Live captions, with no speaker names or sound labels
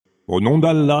Au nom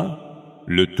d'Allah,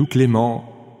 le tout clément,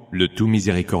 le tout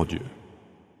miséricordieux.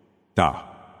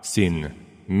 Ta, Sin,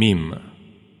 Mim.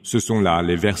 Ce sont là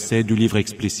les versets du livre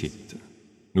explicite.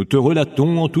 Nous te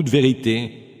relatons en toute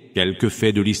vérité quelques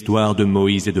faits de l'histoire de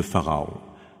Moïse et de Pharaon,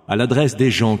 à l'adresse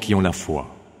des gens qui ont la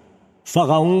foi.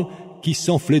 Pharaon, qui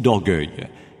s'enflait d'orgueil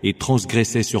et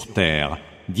transgressait sur terre,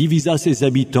 divisa ses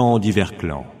habitants en divers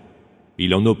clans.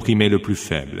 Il en opprimait le plus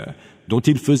faible, dont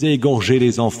il faisait égorger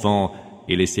les enfants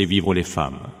et laisser vivre les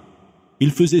femmes. Il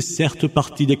faisait certes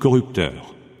partie des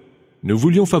corrupteurs. Nous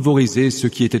voulions favoriser ceux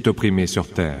qui étaient opprimés sur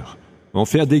terre, en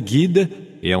faire des guides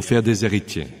et en faire des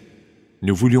héritiers.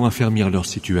 Nous voulions affermir leur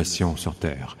situation sur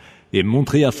terre et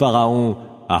montrer à Pharaon,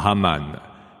 à Haman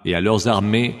et à leurs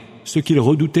armées ce qu'ils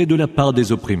redoutaient de la part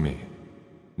des opprimés.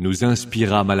 Nous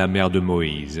inspirâmes à la mère de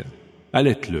Moïse.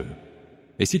 Allaite-le.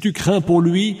 Et si tu crains pour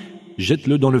lui,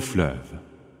 jette-le dans le fleuve.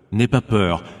 N'aie pas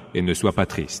peur et ne sois pas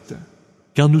triste,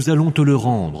 car nous allons te le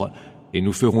rendre et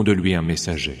nous ferons de lui un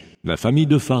messager. La famille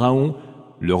de Pharaon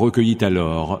le recueillit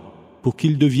alors pour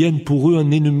qu'il devienne pour eux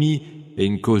un ennemi et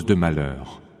une cause de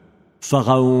malheur.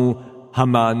 Pharaon,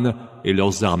 Haman et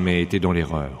leurs armées étaient dans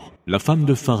l'erreur. La femme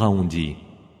de Pharaon dit: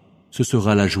 « Ce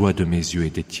sera la joie de mes yeux et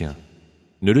des tiens.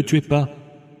 Ne le tuez pas,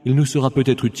 il nous sera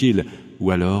peut-être utile,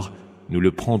 ou alors nous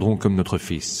le prendrons comme notre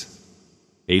fils. »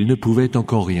 Et il ne pouvait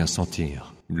encore rien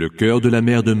sentir. Le cœur de la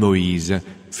mère de Moïse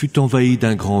fut envahi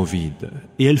d'un grand vide,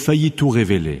 et elle faillit tout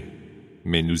révéler.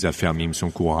 Mais nous affermîmes son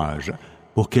courage,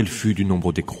 pour qu'elle fût du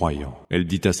nombre des croyants. Elle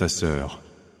dit à sa sœur: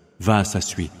 « Va à sa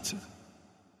suite. »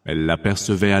 Elle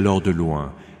l'apercevait alors de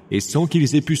loin, et sans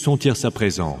qu'ils aient pu sentir sa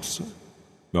présence.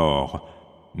 Or,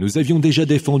 nous avions déjà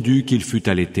défendu qu'il fût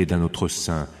allaité d'un autre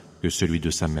sein que celui de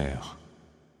sa mère.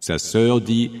 Sa sœur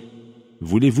dit: «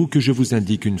 Voulez-vous que je vous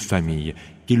indique une famille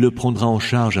qui le prendra en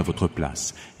charge à votre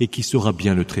place et qui saura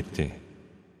bien le traiter ?»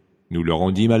 Nous le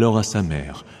rendîmes alors à sa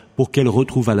mère pour qu'elle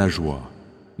retrouvât la joie,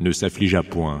 ne s'affligea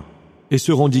point et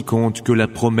se rendit compte que la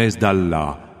promesse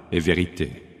d'Allah est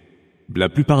vérité. La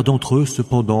plupart d'entre eux,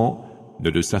 cependant, ne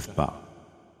le savent pas.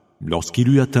 Lorsqu'il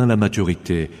eut atteint la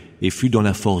maturité et fut dans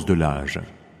la force de l'âge,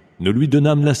 nous lui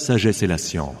donnâmes la sagesse et la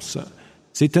science.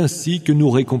 C'est ainsi que nous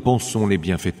récompensons les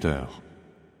bienfaiteurs.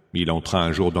 Il entra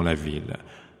un jour dans la ville,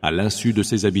 à l'insu de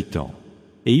ses habitants,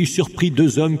 et y surprit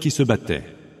 2 hommes qui se battaient.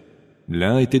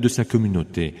 L'un était de sa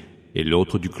communauté et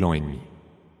l'autre du clan ennemi.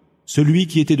 Celui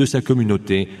qui était de sa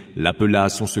communauté l'appela à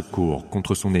son secours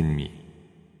contre son ennemi.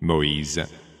 Moïse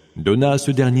donna à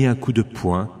ce dernier un coup de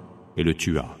poing et le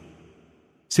tua.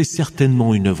 « C'est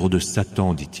certainement une œuvre de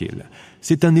Satan, dit-il.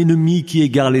 C'est un ennemi qui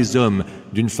égare les hommes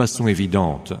d'une façon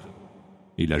évidente. »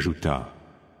 Il ajouta: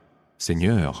 «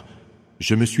 Seigneur,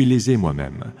 je me suis lésé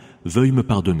moi-même, veuille me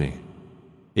pardonner. »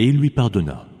 Et il lui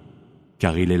pardonna,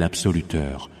 car il est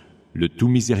l'absoluteur, le tout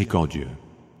miséricordieux.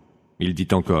 Il dit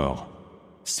encore: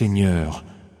 « Seigneur,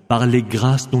 par les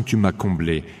grâces dont tu m'as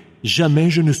comblé, jamais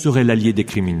je ne serai l'allié des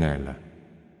criminels. »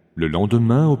 Le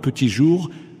lendemain, au petit jour,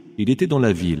 il était dans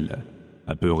la ville,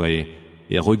 apeuré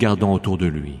et regardant autour de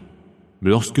lui,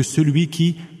 lorsque celui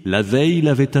qui, la veille,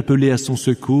 l'avait appelé à son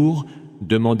secours,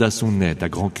 demanda son aide à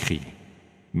grands cris.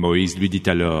 Moïse lui dit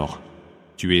alors: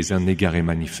 « Tu es un égaré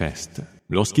manifeste. »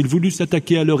 Lorsqu'il voulut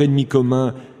s'attaquer à leur ennemi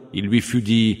commun, il lui fut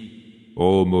dit: «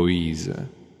 Ô Moïse,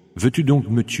 veux-tu donc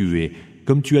me tuer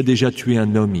comme tu as déjà tué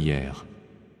un homme hier?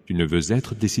 Tu ne veux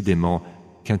être décidément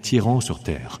qu'un tyran sur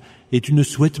terre, et tu ne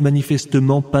souhaites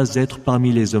manifestement pas être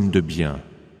parmi les hommes de bien. »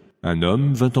 Un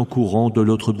homme vint en courant de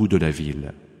l'autre bout de la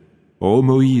ville. « Ô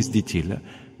Moïse, dit-il,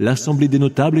 l'assemblée des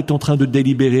notables est en train de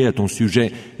délibérer à ton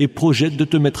sujet et projette de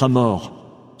te mettre à mort.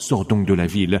 Sors donc de la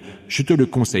ville, je te le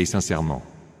conseille sincèrement. »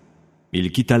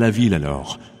 Il quitta la ville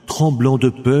alors, tremblant de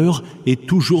peur et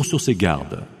toujours sur ses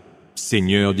gardes. «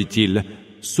 Seigneur, dit-il,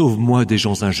 sauve-moi des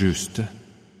gens injustes. »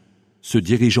 Se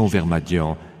dirigeant vers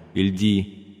Madian, il dit: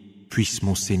 « Puisse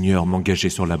mon Seigneur m'engager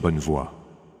sur la bonne voie. »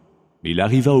 Il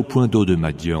arriva au point d'eau de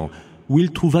Madian, où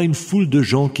il trouva une foule de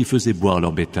gens qui faisaient boire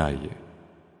leur bétail.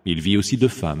 Il vit aussi 2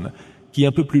 femmes, qui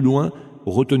un peu plus loin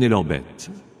retenaient leurs bêtes.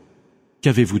 «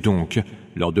 Qu'avez-vous donc ?»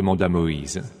 leur demanda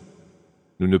Moïse.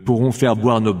 « Nous ne pourrons faire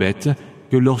boire nos bêtes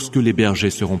que lorsque les bergers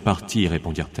seront partis,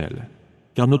 répondirent-elles,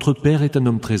 car notre père est un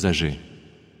homme très âgé. »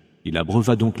 Il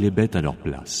abreuva donc les bêtes à leur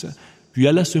place, puis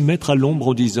alla se mettre à l'ombre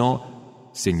en disant: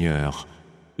 « Seigneur,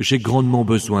 j'ai grandement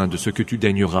besoin de ce que tu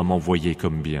daigneras m'envoyer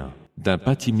comme bien. » D'un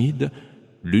pas timide,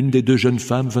 l'une des 2 jeunes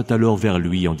femmes vint alors vers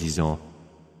lui en disant: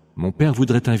 « Mon père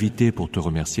voudrait t'inviter pour te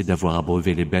remercier d'avoir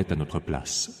abreuvé les bêtes à notre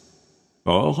place. »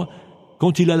 Or,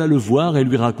 quand il alla le voir et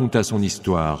lui raconta son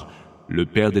histoire, le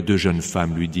père des 2 jeunes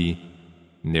femmes lui dit: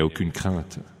 « N'aie aucune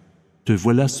crainte. Te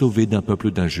voilà sauvé d'un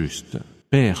peuple d'injustes.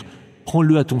 Père,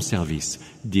 Prends-le à ton service,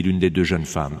 dit l'une des deux jeunes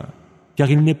femmes,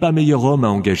 car il n'est pas meilleur homme à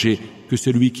engager que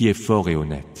celui qui est fort et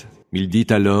honnête. Il dit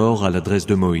alors à l'adresse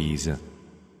de Moïse,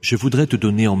 « Je voudrais te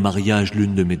donner en mariage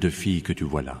l'une de mes deux filles que tu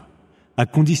vois là, à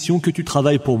condition que tu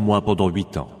travailles pour moi pendant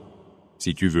 8 ans.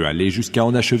 Si tu veux aller jusqu'à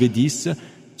en achever 10,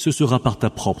 ce sera par ta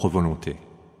propre volonté.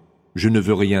 Je ne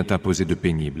veux rien t'imposer de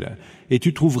pénible, et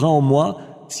tu trouveras en moi,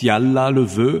 si Allah le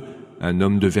veut, un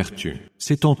homme de vertu.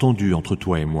 C'est entendu entre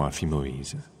toi et moi, fit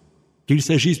Moïse. Qu'il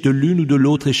s'agisse de l'une ou de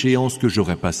l'autre échéance que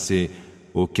j'aurai passée,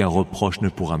 aucun reproche ne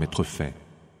pourra m'être fait.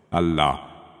 Allah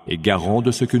est garant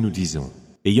de ce que nous disons. »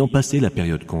 Ayant passé la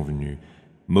période convenue,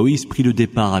 Moïse prit le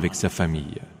départ avec sa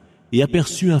famille et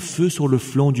aperçut un feu sur le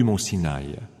flanc du mont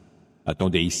Sinaï. «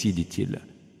 Attendez ici, dit-il,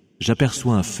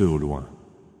 j'aperçois un feu au loin.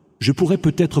 Je pourrais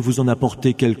peut-être vous en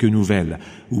apporter quelques nouvelles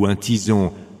ou un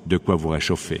tison de quoi vous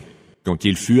réchauffer. » Quand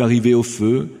il fut arrivé au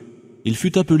feu, il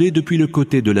fut appelé depuis le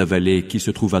côté de la vallée qui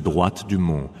se trouve à droite du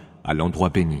mont, à l'endroit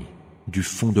béni, du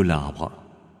fond de l'arbre.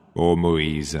 « Ô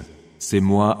Moïse, c'est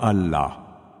moi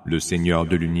Allah, le Seigneur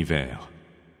de l'univers.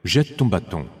 Jette ton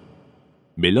bâton. »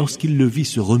 Mais lorsqu'il le vit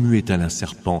se remuer tel un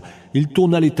serpent, il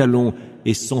tourna les talons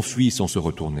et s'enfuit sans se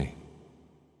retourner.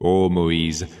 « Ô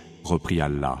Moïse, reprit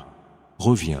Allah,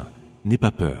 reviens, n'aie pas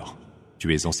peur,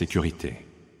 tu es en sécurité.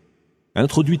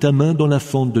 Introduis ta main dans la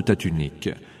fente de ta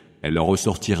tunique, elle en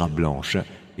ressortira blanche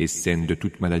et saine de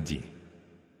toute maladie.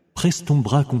 Presse ton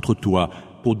bras contre toi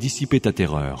pour dissiper ta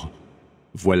terreur.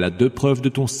 Voilà 2 preuves de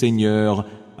ton Seigneur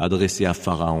adressées à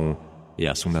Pharaon et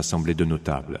à son assemblée de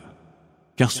notables.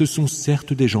 Car ce sont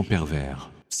certes des gens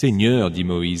pervers. Seigneur, dit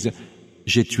Moïse,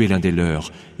 j'ai tué l'un des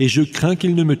leurs, et je crains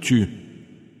qu'il ne me tue.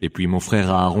 Et puis mon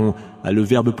frère Aaron a le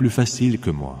verbe plus facile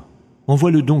que moi.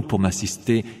 Envoie-le donc pour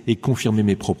m'assister et confirmer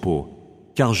mes propos,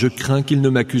 car je crains qu'il ne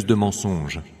m'accuse de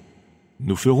mensonge.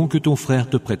 Nous ferons que ton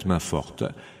frère te prête main forte,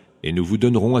 et nous vous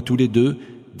donnerons à tous les deux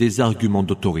des arguments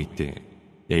d'autorité,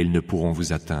 et ils ne pourront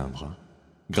vous atteindre.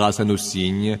 Grâce à nos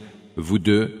signes, vous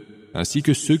deux, ainsi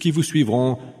que ceux qui vous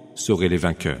suivront, serez les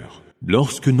vainqueurs. »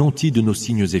 Lorsque nantis de nos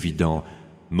signes évidents,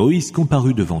 Moïse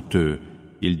comparut devant eux.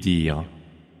 Ils dirent,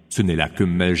 « Ce n'est là que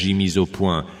magie mise au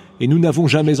point, et nous n'avons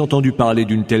jamais entendu parler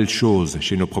d'une telle chose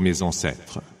chez nos premiers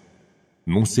ancêtres. » «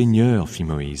 Mon Seigneur, fit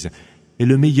Moïse, est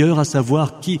le meilleur à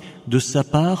savoir qui, de sa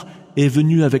part, est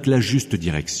venu avec la juste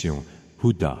direction,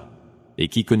 Houda, et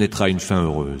qui connaîtra une fin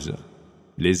heureuse.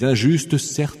 Les injustes,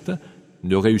 certes,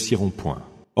 ne réussiront point.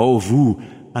 « Ô vous,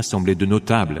 assemblée de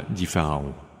notables, dit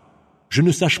Pharaon, je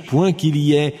ne sache point qu'il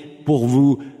y ait, pour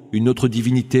vous, une autre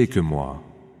divinité que moi.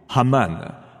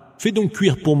 Haman, fais donc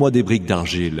cuire pour moi des briques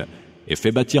d'argile, et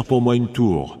fais bâtir pour moi une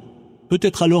tour.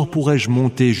 Peut-être alors pourrais-je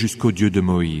monter jusqu'au Dieu de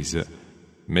Moïse.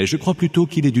 Mais je crois plutôt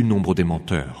qu'il est du nombre des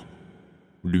menteurs. »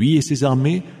 Lui et ses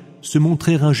armées se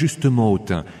montrèrent injustement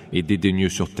hautains et dédaigneux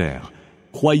sur terre,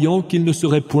 croyant qu'il ne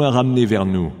serait point ramené vers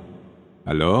nous.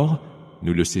 Alors,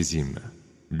 nous le saisîmes,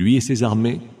 lui et ses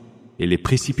armées, et les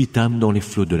précipitâmes dans les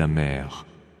flots de la mer.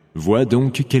 Vois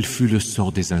donc quel fut le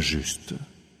sort des injustes.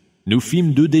 Nous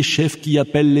fîmes 2 des chefs qui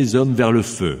appellent les hommes vers le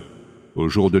feu. Au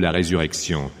jour de la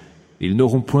résurrection, ils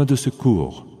n'auront point de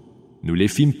secours. Nous les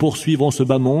fîmes poursuivre en ce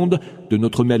bas monde de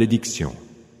notre malédiction.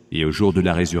 Et au jour de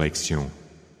la résurrection,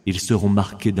 ils seront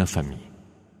marqués d'infamie.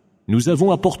 Nous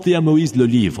avons apporté à Moïse le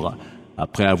livre,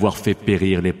 après avoir fait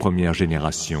périr les premières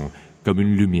générations, comme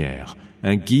une lumière,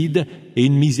 un guide et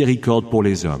une miséricorde pour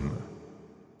les hommes.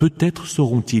 Peut-être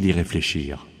sauront-ils y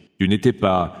réfléchir. Tu n'étais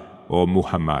pas, ô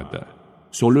Muhammad,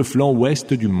 sur le flanc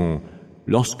ouest du mont,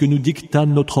 lorsque nous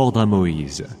dictâmes notre ordre à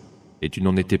Moïse, et tu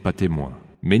n'en étais pas témoin.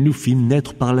 Mais nous fîmes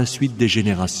naître par la suite des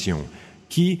générations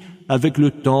qui, avec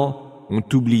le temps, ont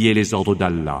oublié les ordres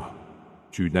d'Allah.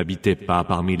 Tu n'habitais pas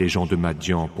parmi les gens de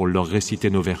Madian pour leur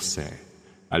réciter nos versets.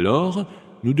 Alors,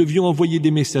 nous devions envoyer des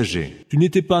messagers. Tu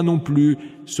n'étais pas non plus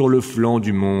sur le flanc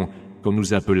du mont quand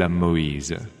nous appelâmes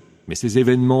Moïse. Mais ces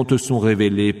événements te sont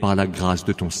révélés par la grâce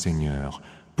de ton Seigneur,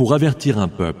 pour avertir un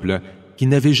peuple qui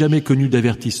n'avait jamais connu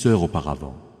d'avertisseur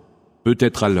auparavant.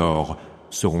 Peut-être alors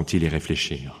sauront-ils y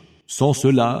réfléchir. Sans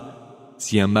cela,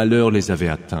 si un malheur les avait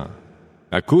atteints,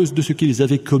 à cause de ce qu'ils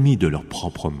avaient commis de leurs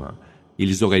propres mains,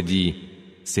 ils auraient dit,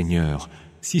 « Seigneur,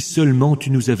 si seulement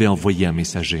tu nous avais envoyé un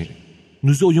messager,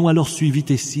 nous aurions alors suivi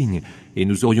tes signes et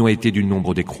nous aurions été du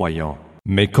nombre des croyants. »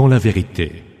 Mais quand la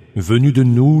vérité, venue de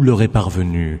nous, leur est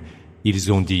parvenue,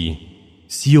 ils ont dit, «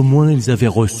 Si au moins ils avaient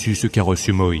reçu ce qu'a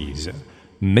reçu Moïse,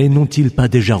 mais n'ont-ils pas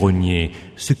déjà renié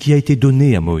ce qui a été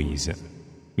donné à Moïse ?»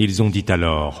 Ils ont dit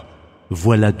alors, «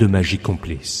 Voilà 2 magies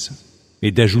complices. »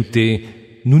 Et d'ajouter,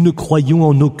 « Nous ne croyons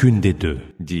en aucune des 2. »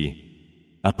 Dit,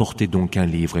 « Apportez donc un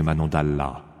livre émanant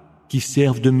d'Allah, qui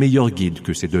serve de meilleur guide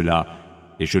que ces 2-là,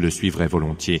 et je le suivrai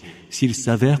volontiers s'il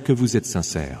s'avère que vous êtes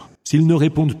sincère. S'ils ne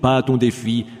répondent pas à ton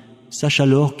défi, sache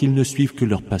alors qu'ils ne suivent que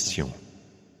leur passion.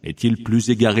 Est-il plus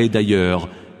égaré d'ailleurs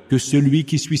que celui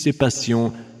qui suit ses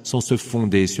passions sans se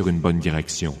fonder sur une bonne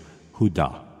direction,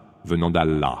 Huda, venant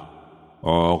d'Allah.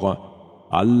 Or,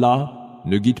 Allah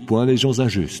ne guide point les gens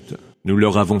injustes. Nous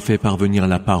leur avons fait parvenir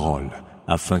la parole,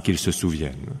 afin qu'ils se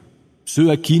souviennent. Ceux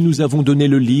à qui nous avons donné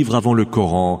le livre avant le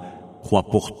Coran croient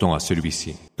pourtant à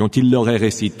celui-ci. Quand il leur est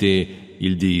récité,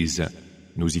 ils disent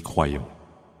 « Nous y croyons ».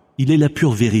 Il est la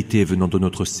pure vérité venant de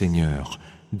notre Seigneur.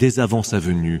 Dès avant sa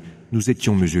venue, nous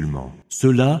étions musulmans.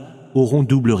 Ceux-là auront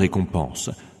double récompense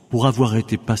pour avoir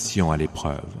été patients à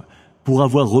l'épreuve, pour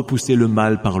avoir repoussé le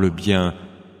mal par le bien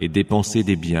et dépensé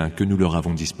des biens que nous leur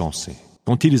avons dispensés.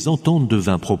 Quand ils entendent de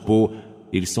vains propos,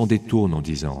 ils s'en détournent en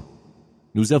disant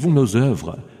 « Nous avons nos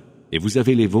œuvres et vous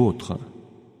avez les vôtres.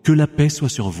 Que la paix soit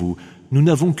sur vous, nous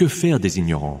n'avons que faire des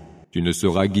ignorants. Tu ne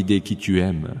sauras guider qui tu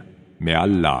aimes, mais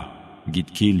Allah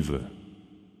guide qui il veut.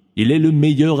 Il est le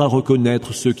meilleur à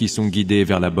reconnaître ceux qui sont guidés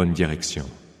vers la bonne direction.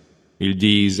 Ils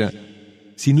disent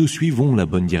 « Si nous suivons la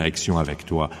bonne direction avec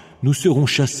toi, nous serons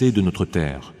chassés de notre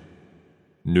terre.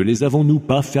 Ne les avons-nous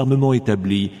pas fermement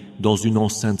établis dans une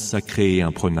enceinte sacrée et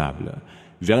imprenable,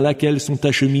 vers laquelle sont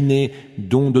acheminés,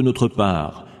 dons de notre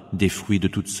part, des fruits de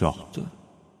toutes sortes.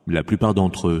 La plupart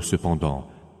d'entre eux, cependant,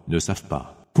 ne savent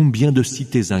pas. Combien de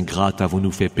cités ingrates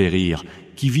avons-nous fait périr,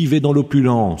 qui vivaient dans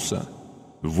l'opulence?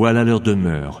 Voilà leur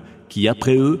demeure, qui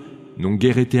après eux n'ont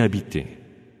guère été habitée.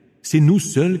 C'est nous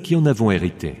seuls qui en avons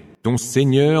hérité. Ton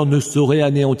Seigneur ne saurait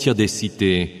anéantir des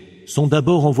cités sans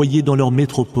d'abord envoyer dans leur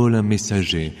métropole un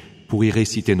messager pour y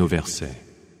réciter nos versets.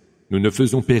 Nous ne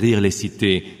faisons périr les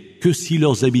cités que si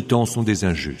leurs habitants sont des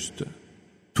injustes.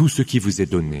 Tout ce qui vous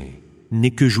est donné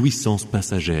n'est que jouissance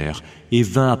passagère et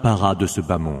vain apparat de ce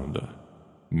bas monde.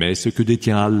 Mais ce que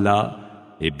détient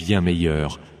Allah est bien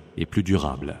meilleur et plus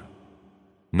durable.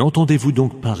 N'entendez-vous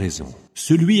donc pas raison?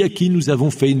 Celui à qui nous avons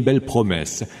fait une belle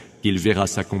promesse, qu'il verra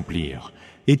s'accomplir,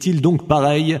 est-il donc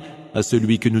pareil à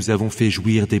celui que nous avons fait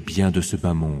jouir des biens de ce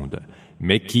bas monde,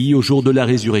 mais qui, au jour de la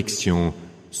résurrection,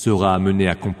 sera amené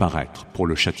à comparaître pour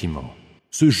le châtiment?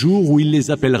 Ce jour où il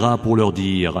les appellera pour leur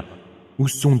dire « Où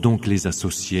sont donc les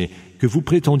associés que vous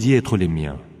prétendiez être les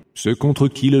miens ?» Ceux contre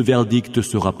qui le verdict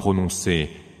sera prononcé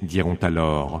diront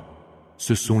alors «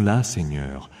 Ce sont là,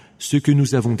 Seigneur, ceux que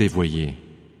nous avons dévoyés.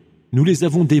 Nous les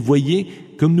avons dévoyés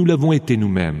comme nous l'avons été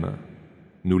nous-mêmes.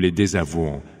 Nous les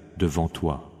désavouons devant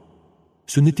toi.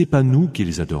 Ce n'était pas nous qui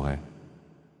les adoraient. »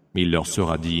 Il leur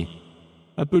sera dit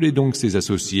 « Appelez donc ces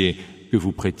associés que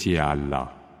vous prêtiez à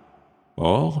Allah. »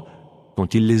 Or,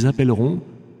 quand ils les appelleront,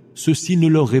 ceux-ci ne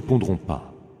leur répondront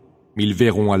pas. Ils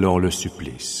verront alors le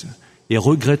supplice et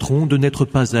regretteront de n'être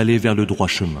pas allés vers le droit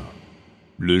chemin.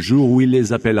 Le jour où il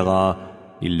les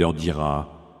appellera, il leur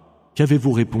dira «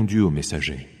 Qu'avez-vous répondu aux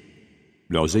messagers ?»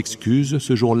 Leurs excuses,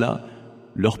 ce jour-là,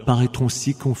 leur paraîtront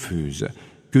si confuses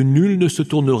que nul ne se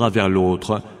tournera vers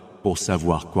l'autre pour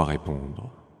savoir quoi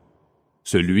répondre.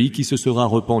 Celui qui se sera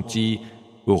repenti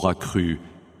aura cru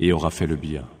et aura fait le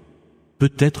bien.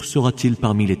 Peut-être sera-t-il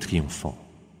parmi les triomphants.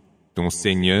 Ton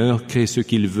Seigneur crée ce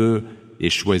qu'il veut et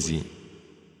choisit,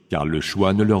 car le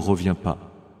choix ne leur revient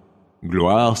pas.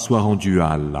 Gloire soit rendue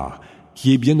à Allah,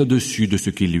 qui est bien au-dessus de ce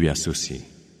qu'il lui associe.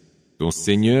 Ton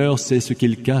Seigneur sait ce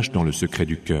qu'il cache dans le secret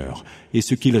du cœur et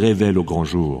ce qu'il révèle au grand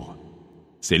jour.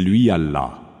 C'est lui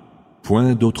Allah,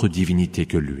 point d'autre divinité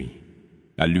que lui.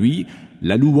 À lui,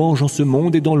 la louange en ce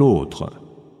monde et dans l'autre.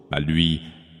 À lui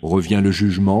revient le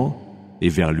jugement et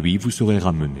vers lui vous serez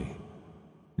ramenés.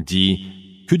 Dis,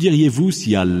 que diriez-vous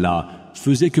si Allah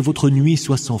faisait que votre nuit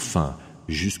soit sans fin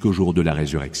jusqu'au jour de la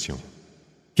résurrection?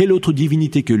 Quelle autre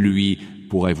divinité que lui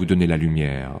pourrait vous donner la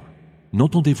lumière?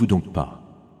 N'entendez-vous donc pas?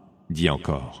 Dis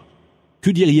encore,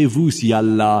 que diriez-vous si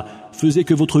Allah faisait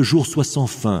que votre jour soit sans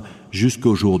fin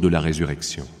jusqu'au jour de la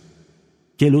résurrection?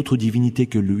 Quelle autre divinité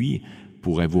que lui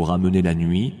pourrait vous ramener la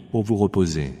nuit pour vous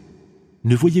reposer?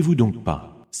 Ne voyez-vous donc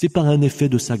pas? C'est par un effet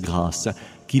de sa grâce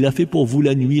qu'il a fait pour vous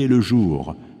la nuit et le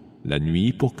jour, la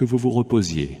nuit pour que vous vous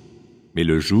reposiez, mais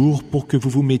le jour pour que vous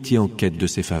vous mettiez en quête de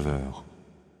ses faveurs.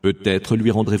 Peut-être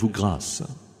lui rendrez-vous grâce.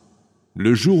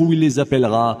 Le jour où il les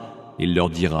appellera, il leur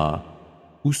dira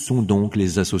 « Où sont donc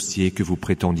les associés que vous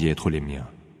prétendiez être les miens ?»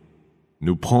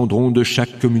 Nous prendrons de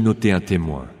chaque communauté un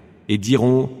témoin et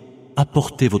dirons «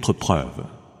 Apportez votre preuve ».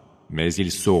 Mais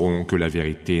ils sauront que la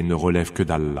vérité ne relève que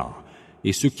d'Allah,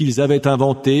 et ce qu'ils avaient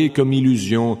inventé comme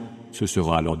illusion, ce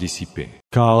sera alors dissipé.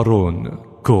 Aaron,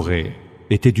 Corée,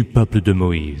 était du peuple de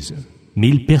Moïse, mais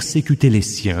il persécutait les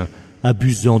siens,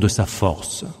 abusant de sa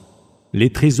force. Les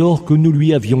trésors que nous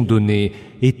lui avions donnés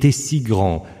étaient si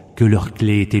grands que leur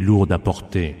clé était lourde à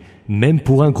porter, même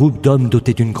pour un groupe d'hommes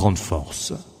dotés d'une grande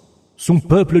force. Son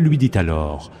peuple lui dit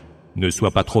alors, « Ne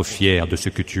sois pas trop fier de ce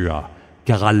que tu as,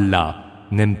 car Allah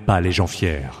n'aime pas les gens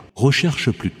fiers. Recherche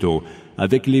plutôt,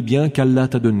 avec les biens qu'Allah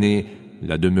t'a donnés,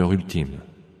 la demeure ultime.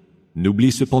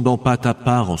 N'oublie cependant pas ta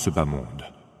part en ce bas monde.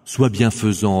 Sois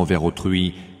bienfaisant envers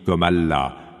autrui, comme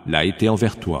Allah l'a été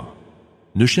envers toi.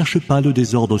 Ne cherche pas le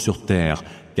désordre sur terre,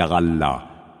 car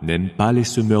Allah n'aime pas les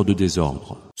semeurs de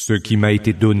désordre. » Ce qui m'a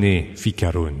été donné, fit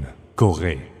Qarûn,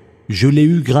 Corée, je l'ai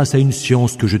eu grâce à une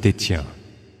science que je détiens.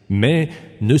 Mais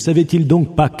ne savait-il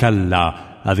donc pas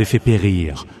qu'Allah avait fait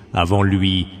périr, avant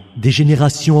lui, des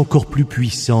générations encore plus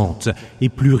puissantes et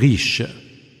plus riches?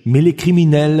 Mais les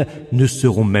criminels ne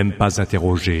seront même pas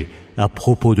interrogés à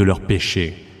propos de leurs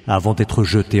péchés avant d'être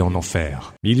jetés en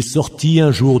enfer. Il sortit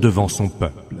un jour devant son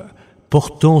peuple,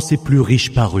 portant ses plus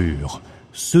riches parures.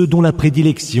 Ceux dont la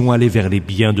prédilection allait vers les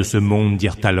biens de ce monde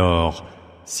dirent alors,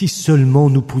 « Si seulement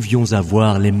nous pouvions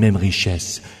avoir les mêmes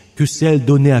richesses que celles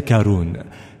données à Qarûn,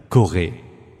 Corée,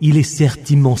 il est certes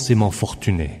immensément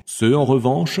fortuné. » Ceux, en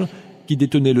revanche, qui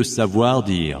détenaient le savoir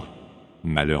dirent, «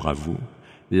 Malheur à vous,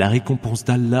 la récompense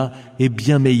d'Allah est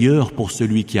bien meilleure pour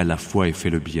celui qui a la foi et fait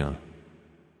le bien.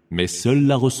 Mais seuls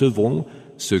la recevront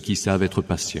ceux qui savent être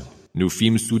patients. » Nous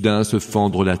fîmes soudain se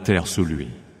fendre la terre sous lui.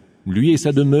 Lui et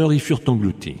sa demeure y furent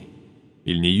engloutis.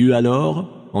 Il n'y eut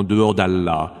alors, en dehors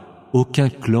d'Allah, aucun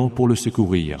clan pour le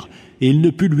secourir, et il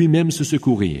ne put lui-même se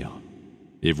secourir.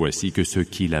 Et voici que ceux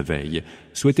qui, la veille,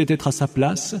 souhaitaient être à sa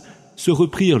place, se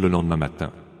reprirent le lendemain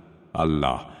matin.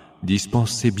 Allah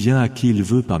dispense ses biens à qui il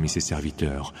veut parmi ses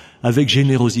serviteurs, avec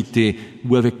générosité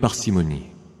ou avec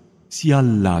parcimonie. Si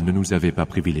Allah ne nous avait pas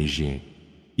privilégiés,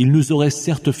 il nous aurait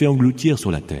certes fait engloutir sur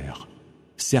la terre.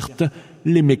 Certes,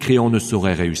 les mécréants ne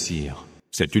sauraient réussir.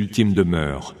 Cette ultime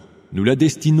demeure, nous la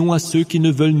destinons à ceux qui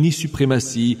ne veulent ni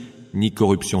suprématie, ni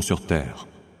corruption sur terre.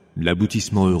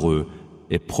 L'aboutissement heureux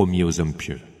est promis aux hommes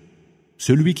pieux.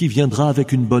 Celui qui viendra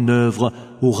avec une bonne œuvre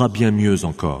aura bien mieux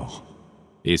encore.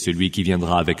 Et celui qui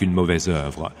viendra avec une mauvaise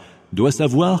œuvre doit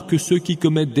savoir que ceux qui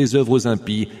commettent des œuvres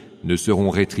impies ne seront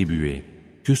rétribués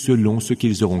que selon ce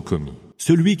qu'ils auront commis.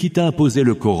 Celui qui t'a imposé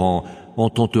le Coran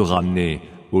entend te ramener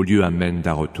au lieu amène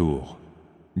d'un retour.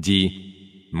 Dis,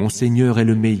 mon Seigneur est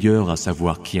le meilleur à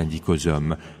savoir qui indique aux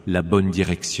hommes la bonne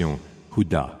direction,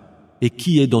 Huda, et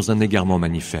qui est dans un égarement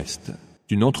manifeste.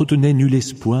 Tu n'entretenais nul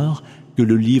espoir que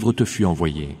le livre te fût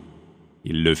envoyé.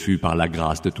 Il le fut par la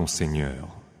grâce de ton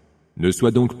Seigneur. Ne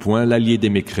sois donc point l'allié des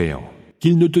mécréants,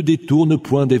 qu'ils ne te détournent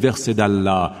point des versets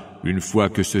d'Allah une fois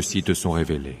que ceux-ci te sont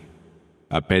révélés.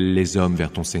 Appelle les hommes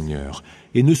vers ton Seigneur,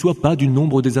 et ne sois pas du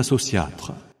nombre des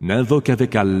associatres. N'invoque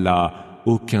avec Allah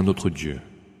aucun autre Dieu.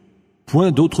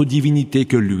 Point d'autre divinité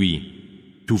que lui.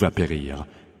 Tout va périr,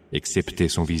 excepté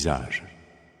son visage.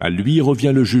 À lui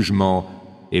revient le jugement,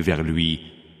 et vers lui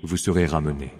vous serez ramenés.